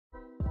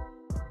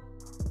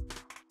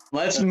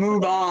Let's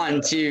move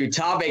on to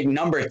topic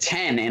number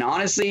 10. And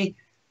honestly,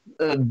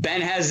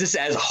 Ben has this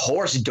as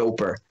horse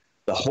doper.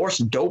 The horse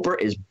doper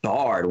is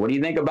barred. What do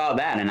you think about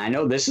that? And I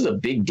know this is a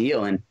big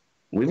deal, and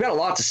we've got a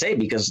lot to say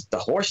because the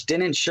horse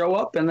didn't show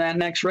up in that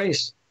next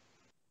race.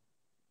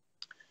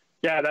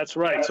 Yeah, that's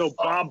right. So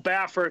Bob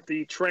Baffert,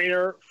 the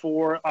trainer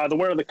for the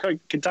winner of the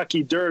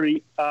Kentucky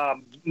Derby,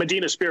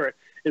 Medina Spirit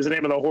is the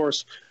name of the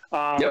horse.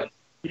 Yep.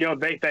 You know,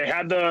 they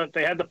had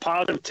the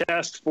positive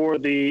test for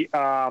the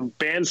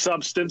banned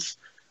substance.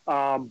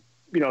 You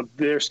know,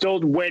 they're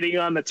still waiting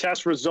on the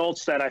test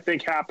results that I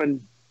think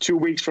happened 2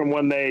 weeks from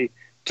when they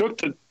took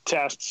the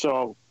test.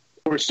 So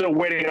we're still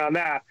waiting on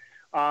that.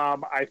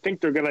 I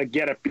think they're going to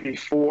get it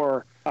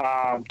before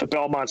the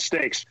Belmont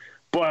Stakes.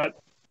 But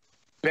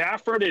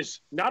Baffert is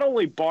not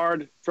only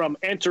barred from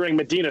entering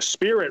Medina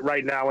Spirit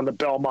right now in the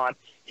Belmont,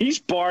 he's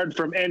barred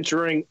from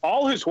entering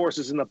all his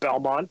horses in the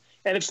Belmont.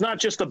 And it's not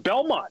just the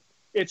Belmont.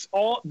 It's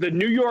all the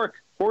New York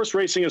Horse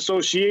Racing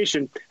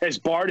Association has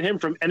barred him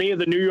from any of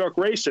the New York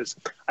races.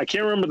 I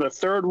can't remember the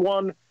third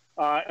one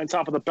on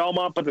top of the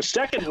Belmont, but the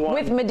second one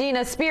with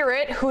Medina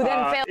Spirit, who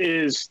then failed,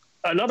 is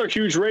another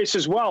huge race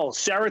as well,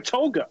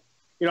 Saratoga.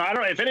 You know, I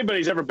don't know if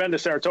anybody's ever been to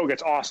Saratoga.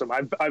 It's awesome.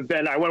 I've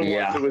been. I went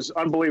once. It was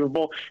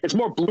unbelievable. It's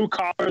more blue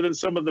collar than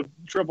some of the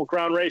Triple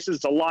Crown races.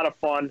 It's a lot of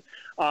fun,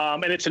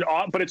 and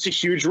but it's a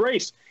huge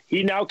race.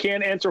 He now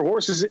can't enter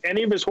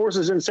any of his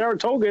horses in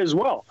Saratoga as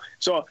well.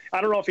 So I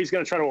don't know if he's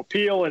going to try to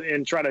appeal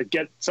and try to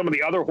get some of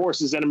the other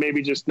horses in and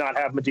maybe just not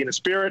have Medina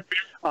Spirit.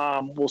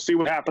 We'll see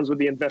what happens with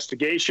the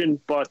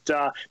investigation. But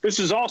this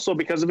is also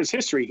because of his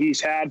history. He's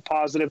had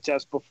positive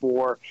tests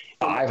before.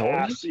 Five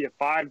horses? Yeah,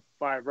 five,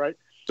 right?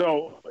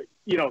 So,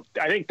 you know,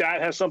 I think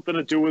that has something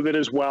to do with it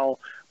as well.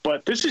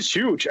 But this is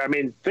huge. I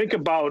mean, think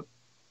about,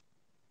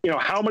 you know,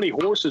 how many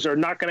horses are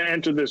not going to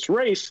enter this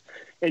race.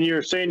 And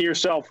you're saying to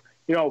yourself,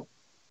 you know,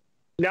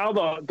 now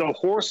the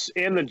horse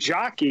and the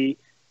jockey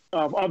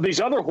of these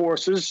other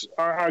horses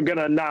are going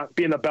to not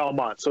be in the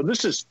Belmont. So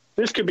this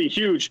could be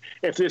huge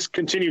if this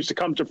continues to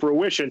come to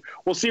fruition.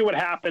 We'll see what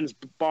happens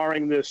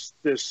barring this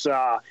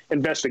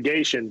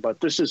investigation. But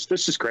this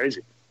is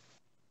crazy.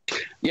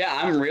 Yeah,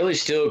 I'm really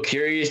still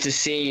curious to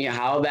see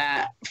how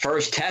that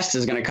first test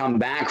is going to come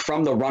back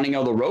from the running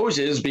of the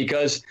roses,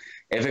 because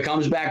if it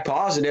comes back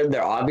positive,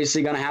 they're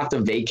obviously going to have to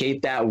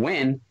vacate that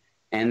win.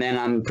 And then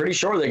I'm pretty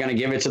sure they're going to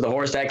give it to the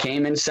horse that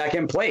came in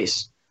second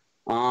place.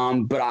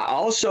 But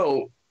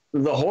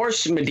the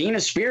horse Medina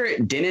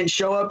Spirit didn't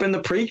show up in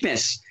the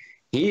Preakness.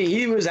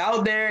 He was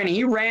out there and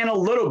he ran a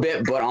little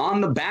bit, but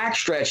on the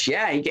backstretch,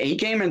 yeah, he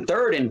came in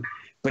third,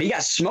 but he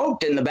got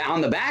smoked on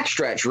the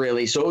backstretch,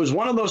 really. So it was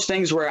one of those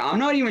things where I'm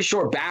not even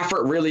sure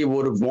Baffert really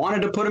would have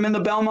wanted to put him in the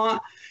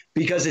Belmont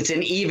because it's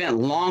an even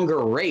longer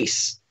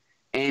race.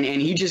 And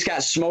he just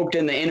got smoked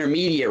in the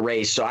intermediate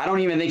race. So I don't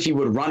even think he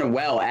would run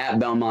well at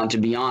Belmont, to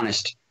be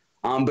honest.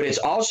 But it's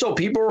also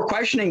people were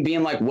questioning,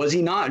 being like, was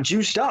he not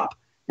juiced up?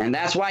 And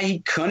that's why he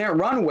couldn't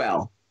run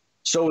well.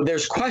 So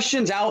there's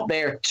questions out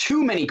there,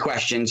 too many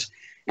questions.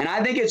 And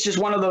I think it's just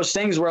one of those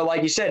things where,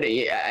 like you said,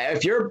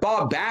 if you're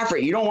Bob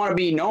Baffert, you don't want to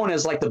be known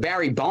as like the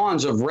Barry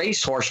Bonds of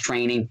racehorse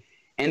training.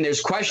 And there's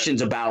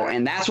questions about,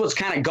 and that's what's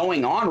kind of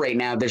going on right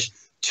now. There's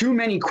too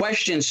many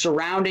questions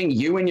surrounding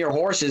you and your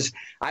horses.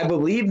 I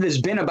believe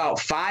there's been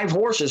about 4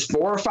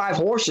 or 5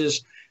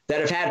 horses that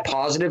have had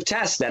positive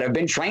tests that have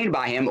been trained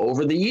by him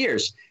over the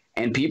years.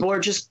 And people are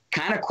just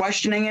kind of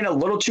questioning it a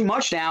little too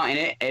much now. And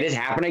it has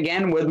happened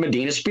again with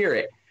Medina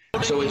Spirit.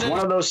 So it's one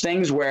of those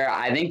things where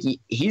I think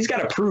he's got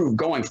to prove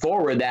going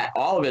forward that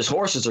all of his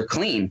horses are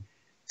clean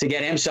to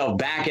get himself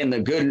back in the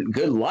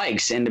good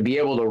likes and to be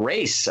able to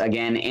race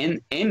again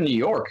in New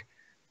York.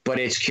 But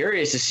it's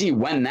curious to see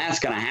when that's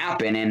going to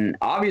happen. And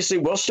obviously,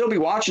 we'll still be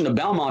watching the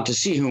Belmont to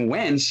see who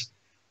wins.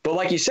 But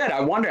like you said,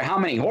 I wonder how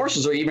many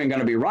horses are even going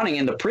to be running.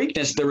 In the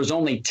Preakness, there was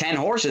only 10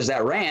 horses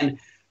that ran.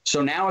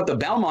 So now at the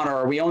Belmont,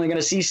 are we only going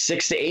to see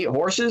 6 to 8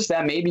 horses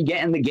that maybe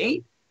get in the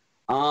gate?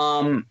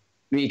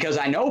 Because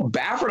I know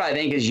Baffert, I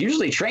think, is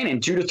usually training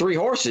 2 to 3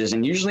 horses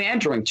and usually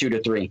entering 2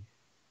 to 3.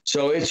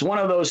 So it's one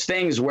of those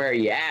things where,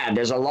 yeah,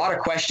 there's a lot of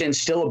questions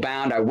still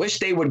abound. I wish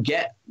they would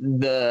get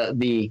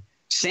the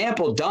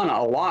sample done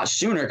a lot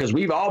sooner, because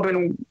we've all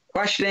been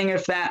questioning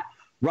if that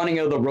running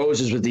of the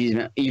roses was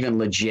even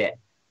legit.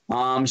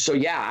 So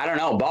yeah, I don't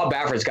know. Bob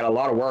Baffert's got a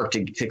lot of work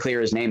to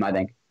clear his name, I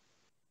think.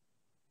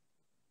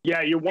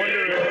 Yeah, you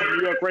wonder if the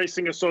New York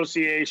Racing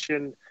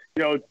Association,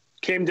 you know,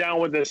 came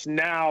down with this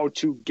now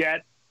to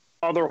get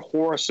other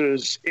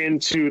horses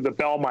into the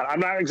Belmont. I'm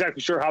not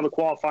exactly sure how the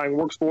qualifying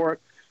works for it,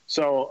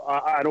 so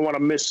I don't want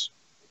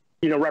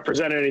to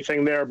represent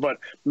anything there, but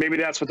maybe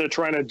that's what they're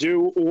trying to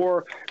do,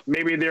 or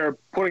maybe they're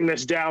putting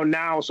this down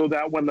now so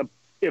that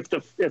if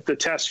the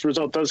test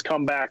result does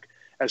come back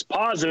as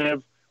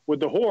positive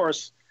with the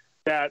horse,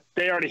 that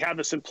they already have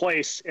this in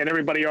place and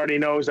everybody already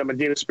knows that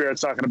Medina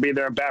Spirit's not going to be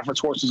there and Baffert's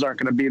horses aren't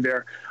going to be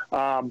there.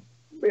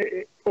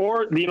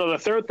 Or, the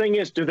third thing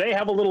is, do they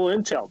have a little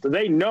intel? Do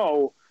they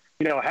know,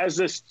 has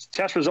this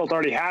test result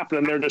already happened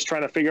and they're just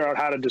trying to figure out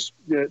how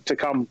to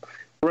come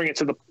bring it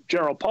to the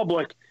general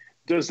public?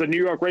 does the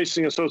New York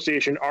Racing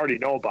Association already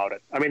know about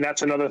it? I mean,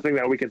 that's another thing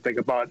that we can think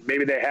about.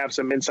 Maybe they have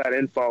some inside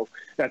info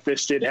that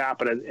this did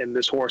happen, and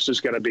this horse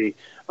is going to be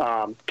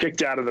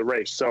kicked out of the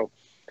race. So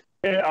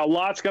a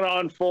lot's going to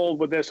unfold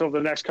with this over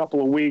the next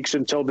couple of weeks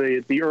until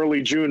the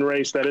early June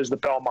race that is the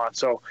Belmont.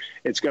 So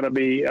it's going to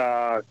be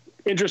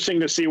interesting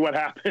to see what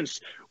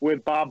happens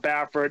with Bob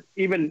Baffert,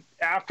 even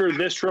after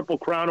this Triple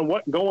Crown, and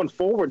what going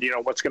forward,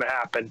 what's going to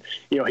happen.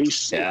 He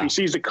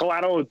sees the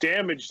collateral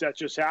damage that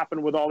just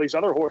happened with all these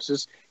other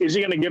horses. Is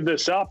he going to give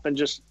this up and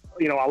just,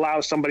 allow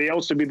somebody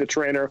else to be the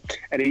trainer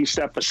and he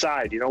step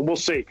aside? We'll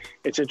see.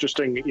 It's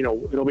interesting.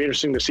 It'll be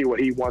interesting to see what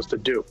he wants to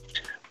do.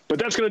 But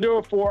that's going to do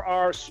it for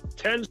our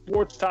 10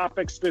 sports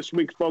topics this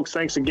week, folks.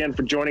 Thanks again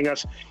for joining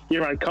us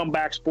here on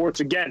Comeback Sports.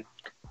 Again,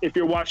 if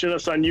you're watching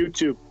us on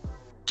YouTube,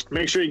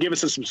 make sure you give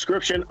us a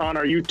subscription on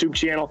our YouTube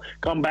channel,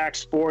 Comeback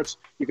Sports.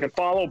 You can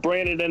follow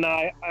Brandon and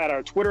I at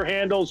our Twitter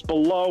handles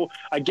below.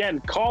 Again,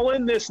 call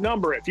in this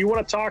number if you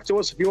want to talk to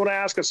us, if you want to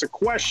ask us a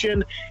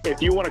question,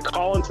 if you want to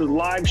call into the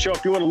live show,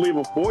 if you want to leave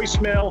a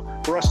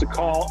voicemail for us to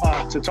call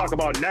to talk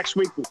about next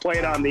week. We'll play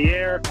it on the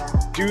air.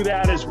 Do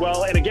that as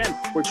well. And again,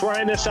 we're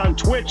trying this on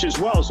Twitch as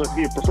well. So if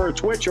you prefer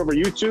Twitch over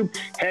YouTube,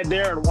 head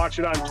there and watch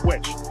it on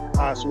Twitch.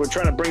 So we're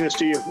trying to bring this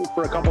to you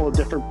for a couple of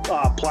different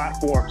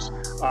platforms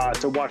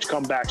to watch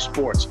Comeback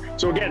Sports.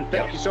 So again,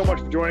 thank you so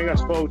much for joining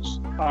us, folks.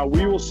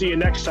 We will see you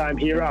next time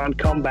here on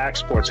Comeback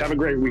Sports. Have a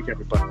great week,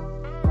 everybody.